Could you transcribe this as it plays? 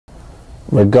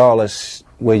regardless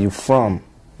where you from,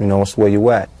 you know, it's where you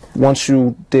at. Once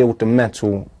you deal with the mental,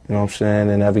 you know what I'm saying,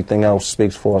 and everything else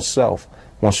speaks for itself.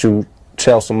 Once you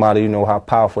tell somebody, you know, how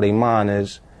powerful their mind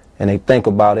is, and they think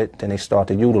about it, then they start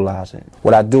to utilize it.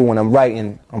 What I do when I'm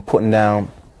writing, I'm putting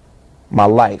down my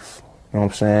life, you know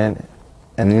what I'm saying?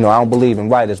 And, you know, I don't believe in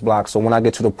writer's block, so when I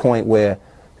get to the point where,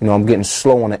 you know, I'm getting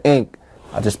slow on the ink,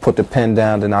 I just put the pen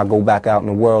down, then I go back out in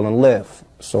the world and live.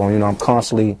 So, you know,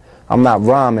 I'm not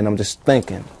rhyming, I'm just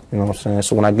thinking, you know what I'm saying?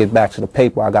 So when I get back to the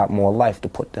paper, I got more life to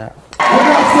put down. When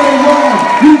I say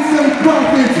rhyme, you say